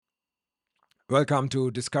Welcome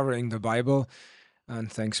to Discovering the Bible, and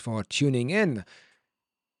thanks for tuning in.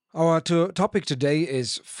 Our topic today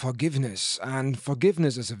is forgiveness, and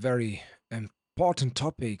forgiveness is a very important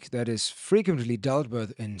topic that is frequently dealt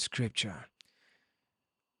with in Scripture.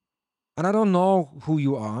 And I don't know who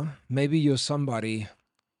you are. Maybe you're somebody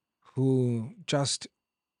who just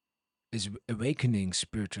is awakening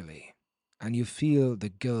spiritually, and you feel the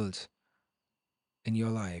guilt in your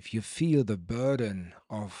life. You feel the burden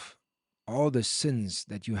of all the sins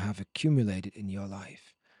that you have accumulated in your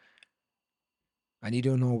life, and you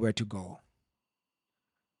don't know where to go.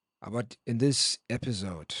 But in this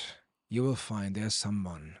episode, you will find there's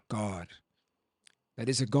someone, God, that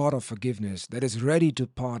is a God of forgiveness, that is ready to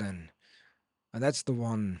pardon. And that's the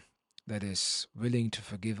one that is willing to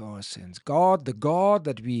forgive our sins. God, the God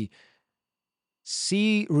that we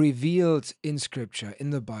see revealed in Scripture,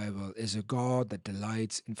 in the Bible, is a God that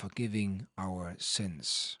delights in forgiving our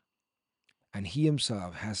sins. And He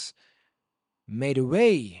Himself has made a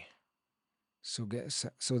way so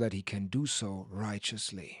that He can do so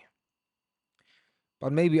righteously.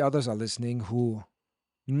 But maybe others are listening who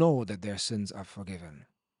know that their sins are forgiven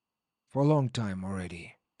for a long time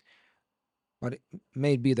already. But it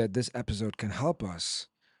may be that this episode can help us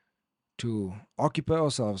to occupy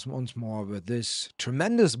ourselves once more with this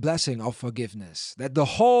tremendous blessing of forgiveness, that the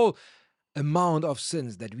whole amount of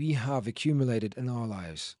sins that we have accumulated in our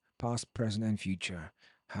lives, past, present, and future,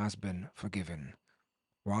 has been forgiven.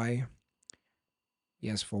 Why?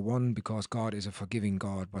 Yes, for one, because God is a forgiving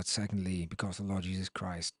God, but secondly, because the Lord Jesus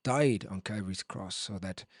Christ died on Calvary's cross so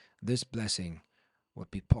that this blessing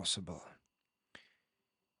would be possible.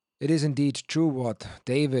 It is indeed true what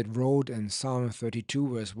David wrote in Psalm 32,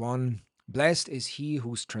 verse 1. Blessed is he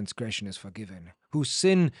whose transgression is forgiven, whose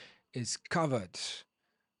sin is covered.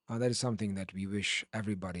 And that is something that we wish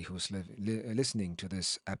everybody who's listening to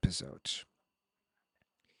this episode.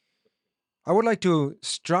 I would like to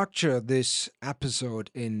structure this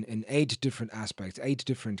episode in 8 different aspects, 8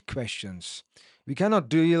 different questions. We cannot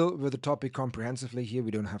deal with the topic comprehensively here.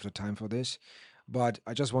 We don't have the time for this. But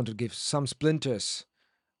I just want to give some splinters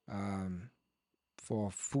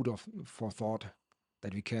for for thought,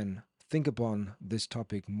 that we can think upon this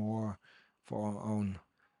topic more for our own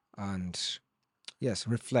and, yes,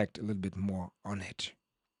 reflect a little bit more on it.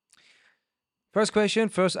 First question,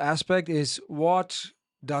 first aspect is, what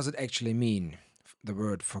does it actually mean, the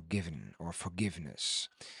word forgiven or forgiveness?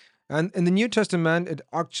 And in the New Testament, it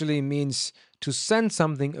actually means to send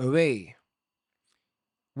something away.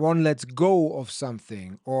 One lets go of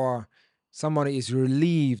something, or somebody is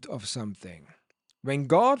relieved of something. When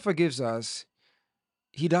God forgives us,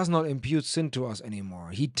 He does not impute sin to us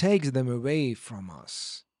anymore. He takes them away from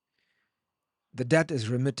us. The debt is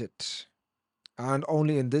remitted. And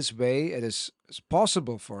only in this way it is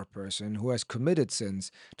possible for a person who has committed sins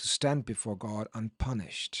to stand before God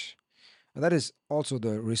unpunished. And that is also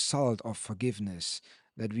the result of forgiveness,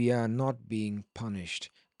 that we are not being punished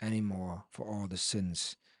anymore for all the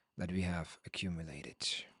sins that we have accumulated.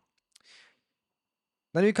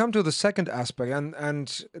 Then we come to the second aspect,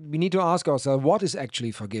 and we need to ask ourselves, what is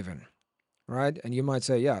actually forgiven? Right? And you might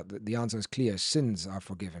say, yeah, the answer is clear. Sins are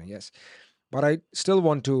forgiven, yes. But I still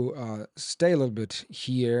want to stay a little bit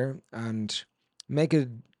here and make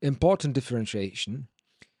an important differentiation.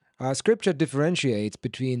 Scripture differentiates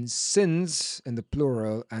between sins in the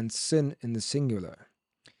plural and sin in the singular.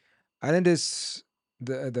 And it is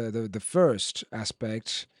the first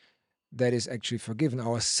aspect that is actually forgiven.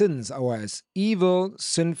 Our sins, our evil,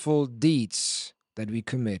 sinful deeds that we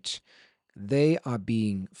commit, they are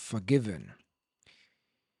being forgiven.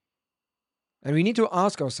 And we need to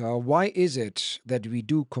ask ourselves, why is it that we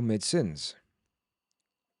do commit sins?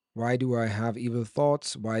 Why do I have evil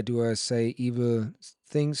thoughts? Why do I say evil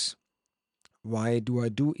things? Why do I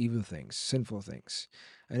do evil things, sinful things?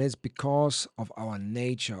 And it's because of our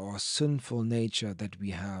nature, our sinful nature that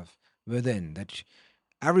we have within, that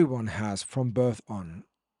everyone has from birth on.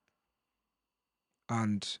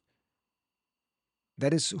 And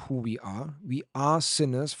that is who we are. We are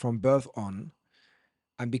sinners from birth on.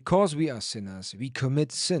 And because we are sinners, we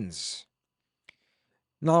commit sins.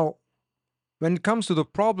 Now, when it comes to the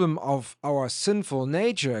problem of our sinful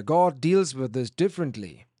nature, God deals with this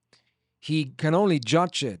differently. He can only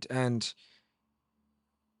judge it, and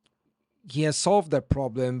He has solved that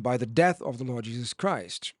problem by the death of the Lord Jesus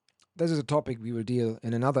Christ. This is a topic we will deal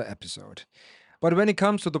in another episode. But when it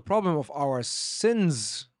comes to the problem of our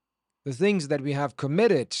sins, the things that we have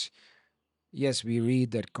committed, yes, we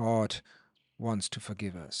read that God wants to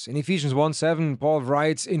forgive us. In Ephesians 1:7, Paul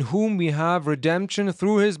writes, "In whom we have redemption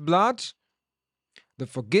through His blood, the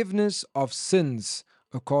forgiveness of sins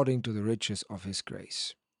according to the riches of his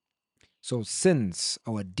grace. So sins,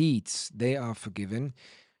 our deeds, they are forgiven.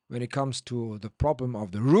 When it comes to the problem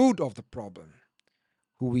of the root of the problem,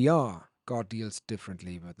 who we are, God deals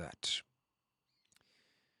differently with that.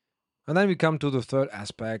 And then we come to the third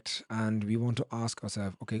aspect, and we want to ask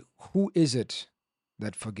ourselves, okay, who is it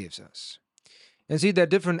that forgives us? And see, there are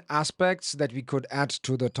different aspects that we could add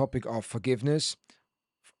to the topic of forgiveness.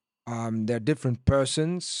 There are different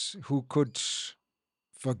persons who could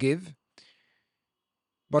forgive,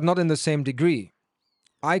 but not in the same degree.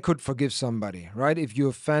 I could forgive somebody, right? If you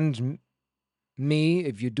offend me,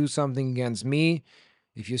 if you do something against me,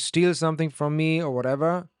 if you steal something from me or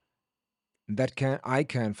whatever, I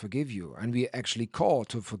can forgive you. And we actually call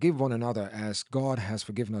to forgive one another as God has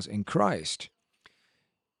forgiven us in Christ.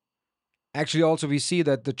 Actually, also we see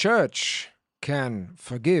that the church can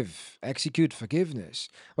forgive, execute forgiveness.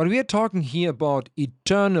 But we are talking here about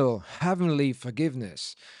eternal, heavenly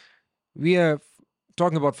forgiveness. We are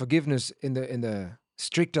talking about forgiveness in the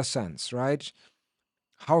stricter sense, right?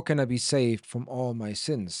 How can I be saved from all my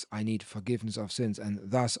sins? I need forgiveness of sins, and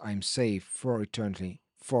thus I'm saved for eternity,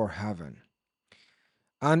 for heaven.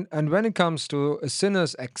 And when it comes to a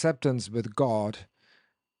sinner's acceptance with God,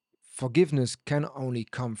 forgiveness can only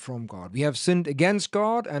come from God. We have sinned against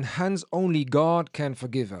God, and hence only God can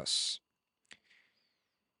forgive us.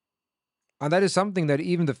 And that is something that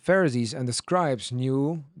even the Pharisees and the scribes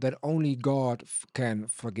knew, that only God can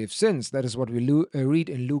forgive sins. That is what we read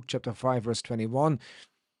in Luke chapter 5, verse 21.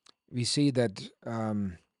 We see that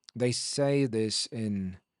they say this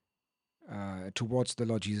in towards the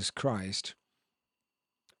Lord Jesus Christ,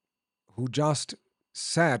 who just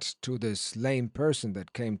said to this lame person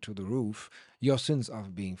that came to the roof, your sins are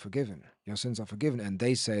being forgiven. Your sins are forgiven. And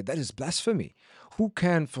they say, that is blasphemy. Who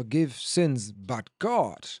can forgive sins but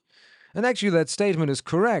God? And actually, that statement is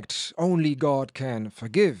correct. Only God can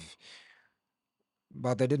forgive.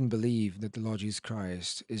 But they didn't believe that the Lord Jesus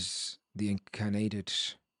Christ is the incarnated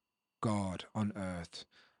God on earth,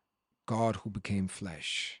 God who became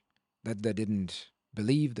flesh. That they didn't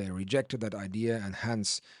believe, they rejected that idea, and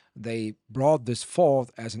hence they brought this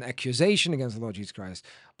forth as an accusation against the Lord Jesus Christ.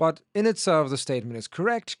 But in itself, the statement is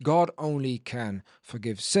correct. God only can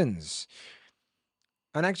forgive sins.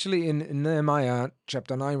 And actually, in Nehemiah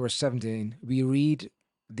chapter 9, verse 17, we read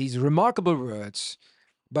these remarkable words,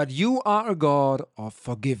 but you are a God of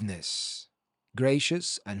forgiveness,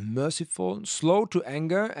 gracious and merciful, slow to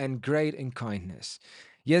anger, and great in kindness.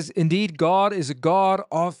 Yes, indeed, God is a God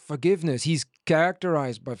of forgiveness. He's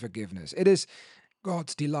characterized by forgiveness. It is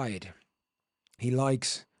God's delight. He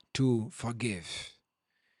likes to forgive.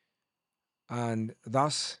 And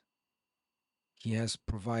thus, He has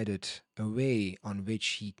provided a way on which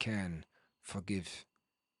He can forgive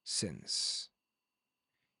sins.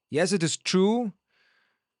 Yes, it is true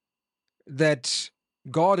that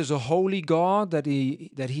God is a holy God, that he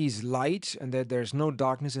is light and that there's no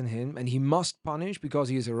darkness in him, and he must punish because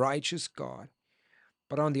he is a righteous God.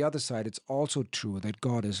 But on the other side, it's also true that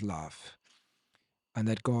God is love and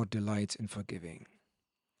that God delights in forgiving.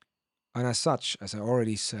 And as such, as I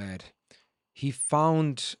already said, he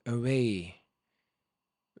found a way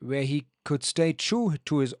where he could stay true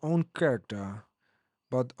to his own character,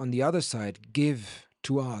 but on the other side, give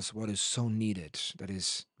to us what is so needed, that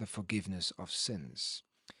is the forgiveness of sins.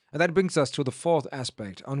 And that brings us to the fourth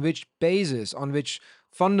aspect, on which basis, on which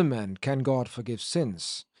fundament can God forgive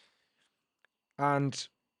sins? And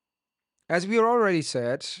as we already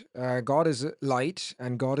said, God is light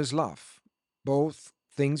and God is love. Both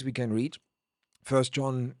things we can read. First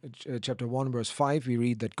John chapter 1 verse 5, we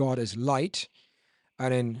read that God is light.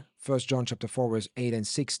 And in First John chapter 4 verse 8 and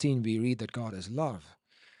 16, we read that God is love.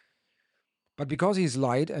 But because he is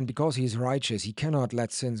light and because he is righteous, he cannot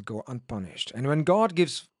let sins go unpunished. And when God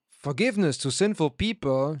gives forgiveness to sinful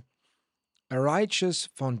people, a righteous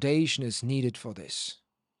foundation is needed for this.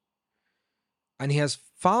 And he has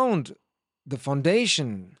found the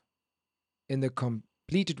foundation in the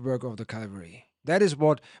completed work of the Calvary. That is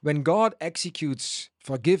what, when God executes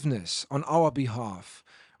forgiveness on our behalf,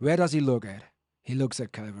 where does he look at? He looks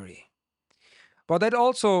at Calvary. But that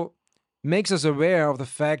also makes us aware of the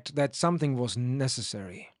fact that something was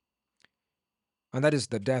necessary. And that is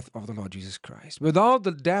the death of the Lord Jesus Christ. Without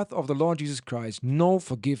the death of the Lord Jesus Christ, no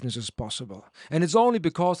forgiveness is possible. And it's only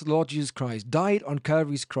because the Lord Jesus Christ died on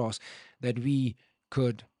Calvary's cross that we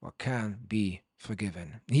could or can be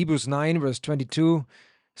forgiven. Hebrews 9, verse 22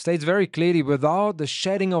 states very clearly, without the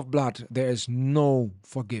shedding of blood, there is no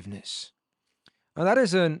forgiveness. And that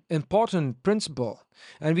is an important principle.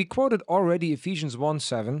 And we quoted already Ephesians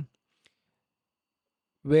 1:7,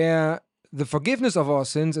 where the forgiveness of our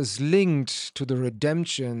sins is linked to the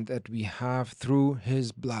redemption that we have through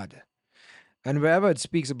his blood. And wherever it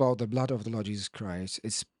speaks about the blood of the Lord Jesus Christ,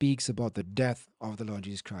 it speaks about the death of the Lord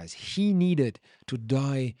Jesus Christ. He needed to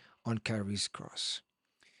die on Calvary's cross.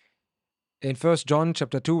 In 1 John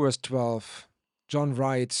chapter 2, verse 12, John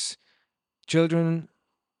writes, "Children,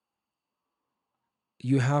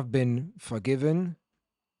 you have been forgiven.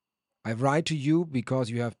 I write to you because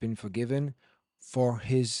you have been forgiven for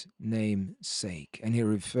his name's sake." And he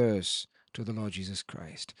refers to the Lord Jesus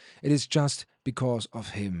Christ. It is just because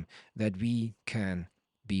of him that we can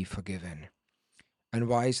be forgiven. And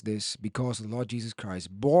why is this? Because the Lord Jesus Christ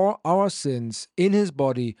bore our sins in his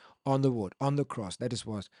body on the wood, on the cross. That is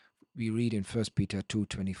what we read in 1 Peter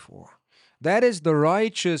 2:24. That is the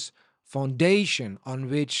righteous foundation on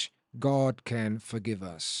which God can forgive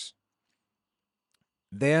us.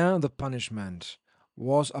 There the punishment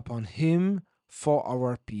was upon him for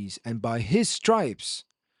our peace, and by his stripes,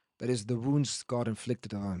 that is the wounds God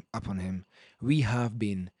inflicted upon him, we have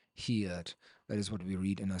been healed. That is what we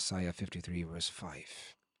read in Isaiah 53, verse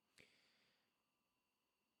 5.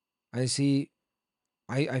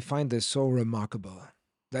 I find this so remarkable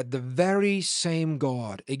that the very same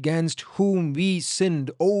God against whom we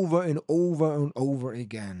sinned over and over and over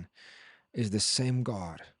again is the same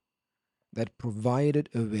God that provided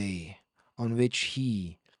a way on which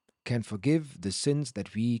he can forgive the sins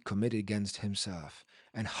that we commit against himself.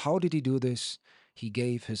 And how did he do this? He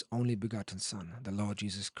gave his only begotten Son, the Lord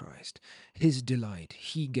Jesus Christ. His delight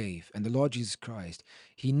he gave, and the Lord Jesus Christ,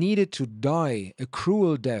 he needed to die a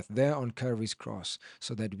cruel death there on Calvary's cross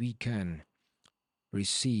so that we can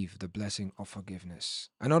receive the blessing of forgiveness.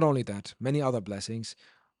 And not only that, many other blessings,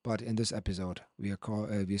 but in this episode we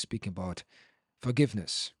are speaking about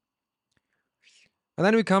forgiveness. And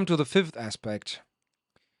then we come to the fifth aspect.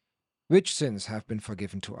 Which sins have been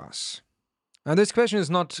forgiven to us? And this question is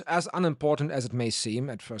not as unimportant as it may seem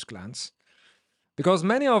at first glance, because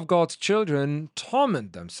many of God's children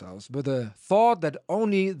torment themselves with the thought that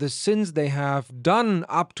only the sins they have done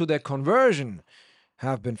up to their conversion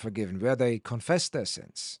have been forgiven, where they confess their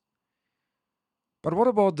sins. But what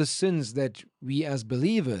about the sins that we as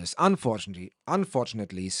believers,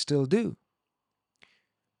 unfortunately, still do?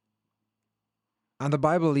 And the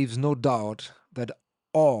Bible leaves no doubt that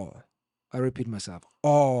all, I repeat myself,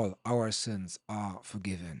 all our sins are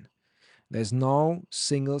forgiven. There's no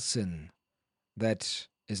single sin that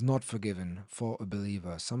is not forgiven for a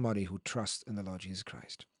believer, somebody who trusts in the Lord Jesus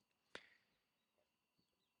Christ.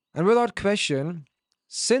 And without question,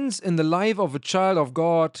 sins in the life of a child of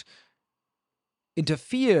God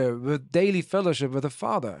interfere with daily fellowship with the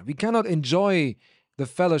Father. We cannot enjoy the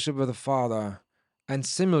fellowship with the Father and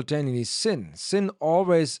simultaneously sin. Sin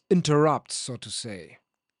always interrupts, so to say,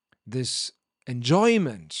 this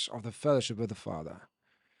enjoyment of the fellowship with the Father.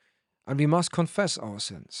 And we must confess our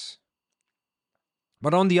sins.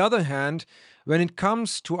 But on the other hand, when it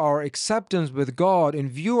comes to our acceptance with God in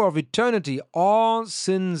view of eternity, all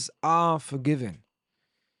sins are forgiven.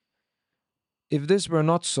 If this were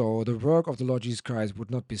not so, the work of the Lord Jesus Christ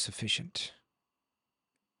would not be sufficient.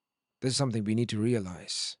 This is something we need to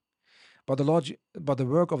realize. But the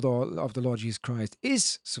work of the Lord Jesus Christ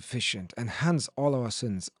is sufficient, and hence all our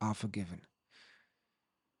sins are forgiven.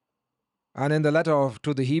 And in the letter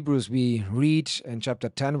to the Hebrews, we read in chapter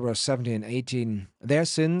 10, verse 17 and 18, "Their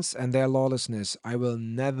sins and their lawlessness I will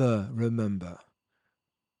never remember.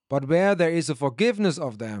 But where there is a forgiveness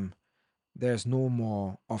of them, there is no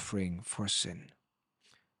more offering for sin."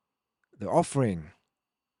 The offering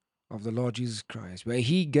of the Lord Jesus Christ, where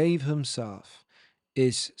he gave himself,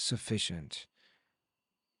 is sufficient.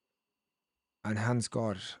 And hence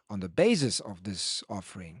God, on the basis of this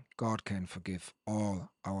offering, God can forgive all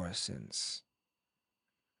our sins.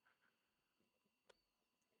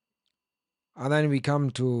 And then we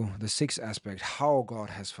come to the sixth aspect, how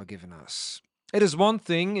God has forgiven us. It is one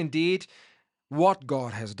thing, indeed, what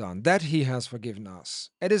God has done, that he has forgiven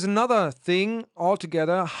us. It is another thing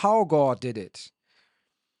altogether how God did it.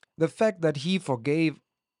 The fact that he forgave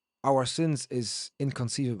our sins is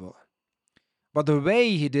inconceivable. But the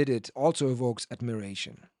way he did it also evokes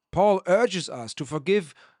admiration. Paul urges us to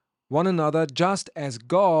forgive one another just as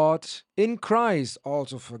God in Christ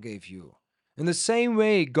also forgave you. In the same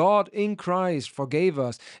way God in Christ forgave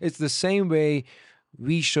us, it's the same way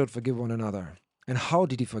we should forgive one another. And how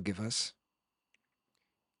did he forgive us?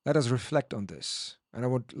 Let us reflect on this. And I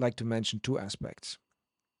would like to mention two aspects.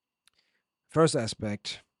 First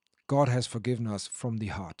aspect, God has forgiven us from the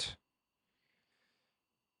heart.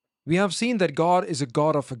 We have seen that God is a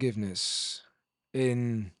God of forgiveness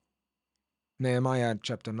in Nehemiah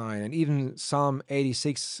chapter 9, and even Psalm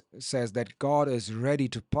 86 says that God is ready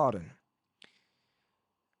to pardon.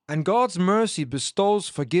 And God's mercy bestows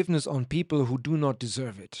forgiveness on people who do not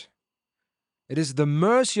deserve it. It is the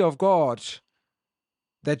mercy of God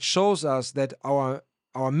that shows us that our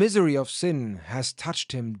misery of sin has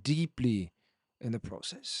touched him deeply in the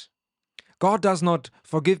process. God does not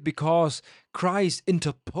forgive because Christ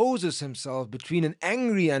interposes himself between an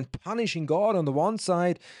angry and punishing God on the one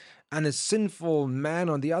side and a sinful man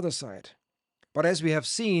on the other side. But as we have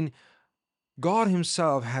seen, God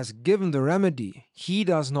himself has given the remedy. He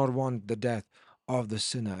does not want the death of the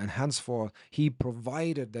sinner, and henceforth he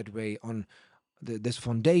provided that way on this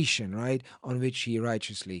foundation, right, on which he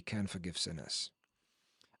righteously can forgive sinners.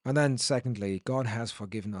 And then secondly, God has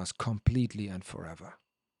forgiven us completely and forever.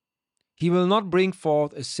 He will not bring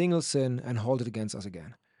forth a single sin and hold it against us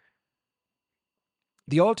again.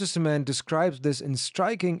 The Old Testament describes this in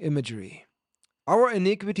striking imagery. Our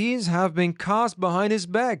iniquities have been cast behind his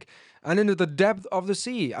back and into the depth of the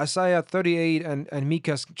sea. Isaiah 38 and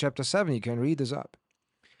Micah chapter 7, you can read this up.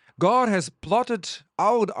 God has blotted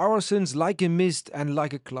out our sins like a mist and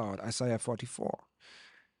like a cloud. Isaiah 44.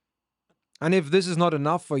 And if this is not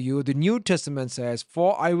enough for you, the New Testament says,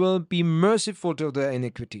 "For I will be merciful to their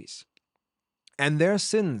iniquities, and their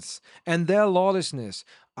sins and their lawlessness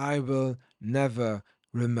I will never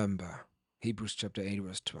remember." Hebrews chapter 8,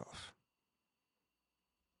 verse 12.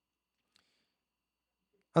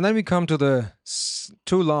 And then we come to the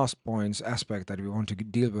two last points, aspect that we want to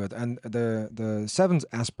deal with. And the seventh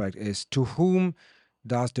aspect is, to whom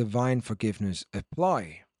does divine forgiveness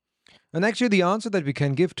apply? And actually the answer that we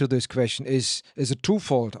can give to this question is a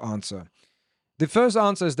twofold answer. The first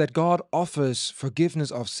answer is that God offers forgiveness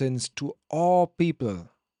of sins to all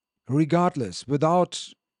people, regardless,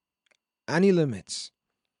 without any limits.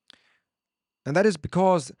 And that is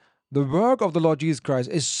because the work of the Lord Jesus Christ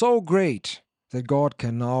is so great that God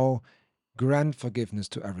can now grant forgiveness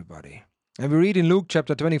to everybody. And we read in Luke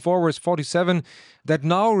chapter 24, verse 47, that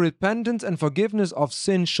now repentance and forgiveness of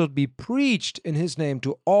sin should be preached in his name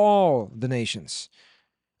to all the nations.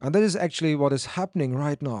 And that is actually what is happening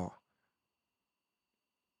right now.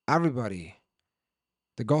 Everybody.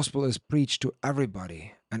 The gospel is preached to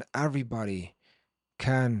everybody, and everybody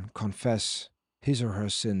can confess his or her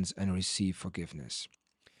sins and receive forgiveness.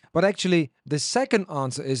 But actually, the second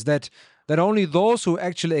answer is that only those who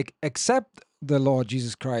actually accept the Lord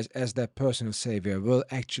Jesus Christ as their personal Savior will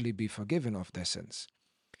actually be forgiven of their sins.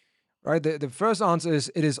 Right? The first answer is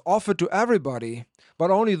it is offered to everybody,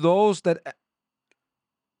 but only those that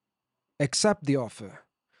accept the offer,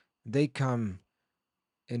 they come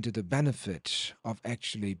into the benefit of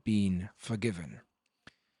actually being forgiven.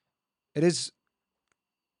 It is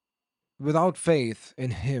without faith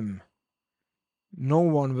in Him, no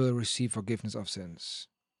one will receive forgiveness of sins.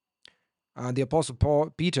 And the Apostle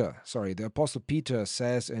Peter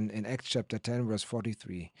says in Acts chapter 10, verse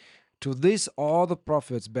 43, "To this all the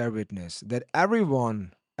prophets bear witness, that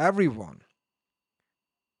everyone, that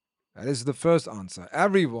is the first answer,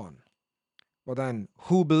 everyone, but then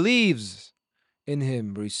who believes in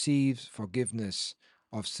him receives forgiveness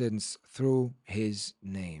of sins through his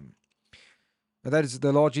name." And that is,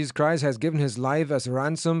 the Lord Jesus Christ has given his life as a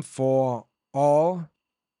ransom for all.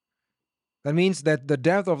 That means that the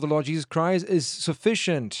death of the Lord Jesus Christ is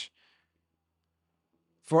sufficient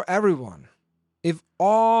for everyone. If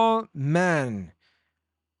all men,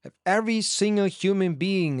 if every single human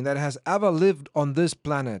being that has ever lived on this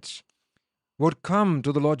planet would come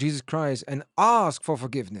to the Lord Jesus Christ and ask for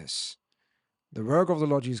forgiveness, the work of the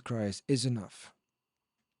Lord Jesus Christ is enough.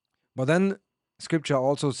 But then Scripture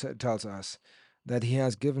also tells us that he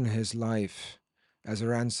has given his life as a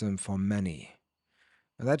ransom for many.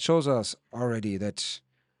 And that shows us already that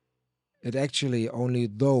it actually only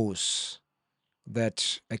those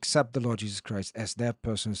that accept the Lord Jesus Christ as their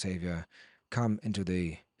personal Savior come into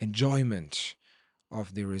the enjoyment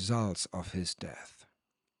of the results of his death.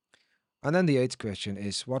 And then the eighth question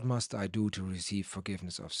is, what must I do to receive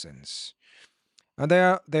forgiveness of sins? And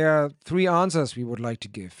there are three answers we would like to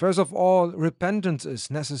give. First of all, repentance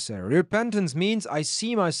is necessary. Repentance means I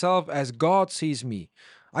see myself as God sees me.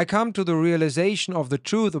 I come to the realization of the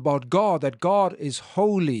truth about God, that God is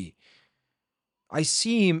holy. I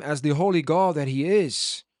see him as the holy God that he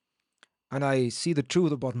is. And I see the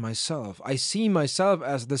truth about myself. I see myself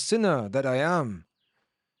as the sinner that I am.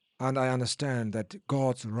 And I understand that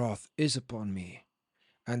God's wrath is upon me.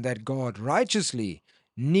 And that God righteously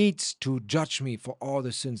needs to judge me for all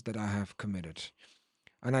the sins that I have committed.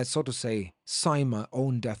 And I, so to say, sign my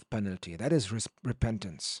own death penalty. That is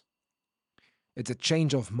repentance. It's a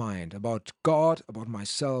change of mind about God, about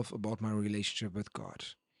myself, about my relationship with God.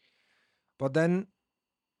 But then,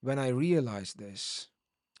 when I realize this,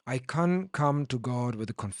 I can come to God with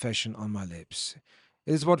a confession on my lips.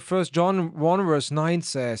 It is what First John 1 verse 9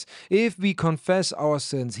 says. If we confess our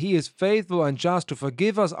sins, he is faithful and just to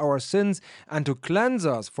forgive us our sins and to cleanse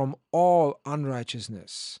us from all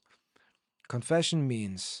unrighteousness. Confession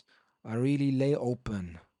means I really lay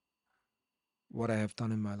open what I have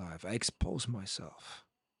done in my life. I expose myself.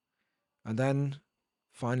 And then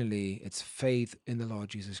finally, it's faith in the Lord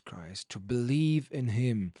Jesus Christ, to believe in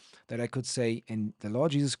him, that I could say, in the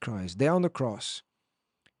Lord Jesus Christ, there on the cross,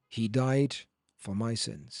 he died for my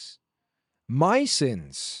sins. My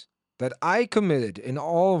sins that I committed in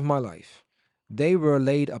all of my life, they were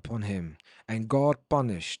laid upon him, and God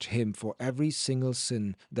punished him for every single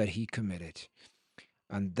sin that he committed.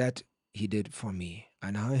 And that he did for me.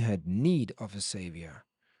 And I had need of a Savior.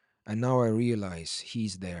 And now I realize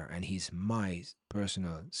he's there and he's my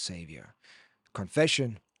personal Savior.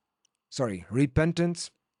 Repentance,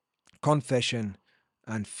 confession,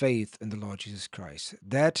 and faith in the Lord Jesus Christ.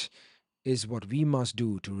 That is what we must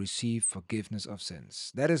do to receive forgiveness of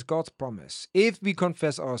sins. That is God's promise. If we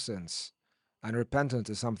confess our sins, and repentance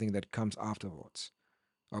is something that comes afterwards,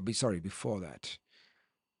 before that,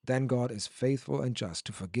 then God is faithful and just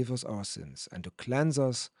to forgive us our sins and to cleanse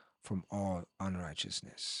us from all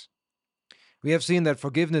unrighteousness. We have seen that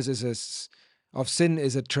forgiveness of sin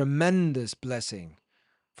is a tremendous blessing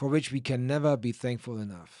for which we can never be thankful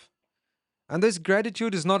enough. And this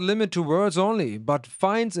gratitude is not limited to words only, but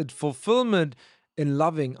finds its fulfillment in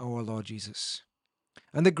loving our Lord Jesus.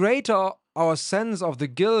 And the greater our sense of the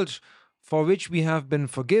guilt for which we have been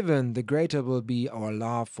forgiven, the greater will be our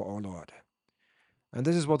love for our Lord. And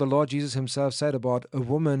this is what the Lord Jesus himself said about a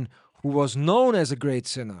woman who was known as a great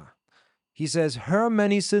sinner. He says, her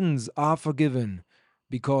many sins are forgiven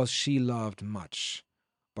because she loved much.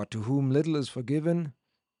 But to whom little is forgiven,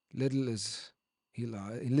 little does he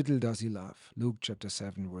love. Luke chapter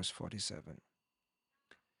 7, verse 47.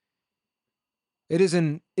 It is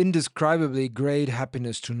an indescribably great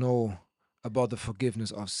happiness to know about the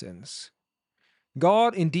forgiveness of sins.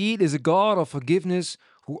 God indeed is a God of forgiveness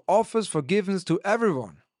who offers forgiveness to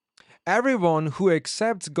everyone. Everyone who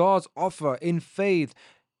accepts God's offer in faith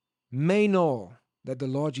may know that the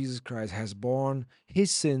Lord Jesus Christ has borne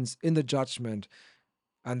his sins in the judgment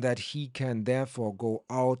and that he can therefore go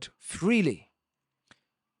out freely.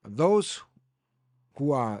 Those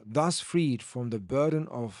who are thus freed from the burden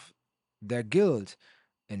of their guilt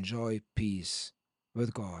enjoy peace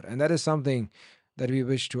with God. And that is something that we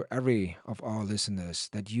wish to every of our listeners,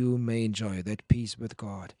 that you may enjoy that peace with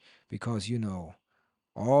God, because you know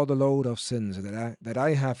all the load of sins that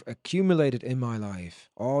I have accumulated in my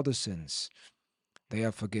life, all the sins, they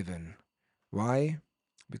are forgiven. Why?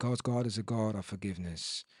 Because God is a God of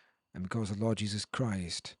forgiveness, and because the Lord Jesus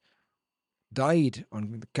Christ died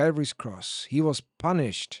on Calvary's cross. He was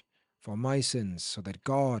punished for my sins so that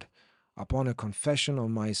God, upon a confession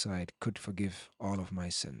on my side, could forgive all of my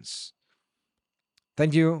sins.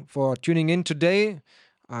 Thank you for tuning in today,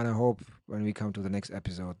 and I hope when we come to the next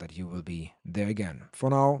episode that you will be there again. For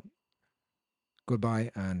now, goodbye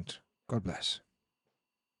and God bless.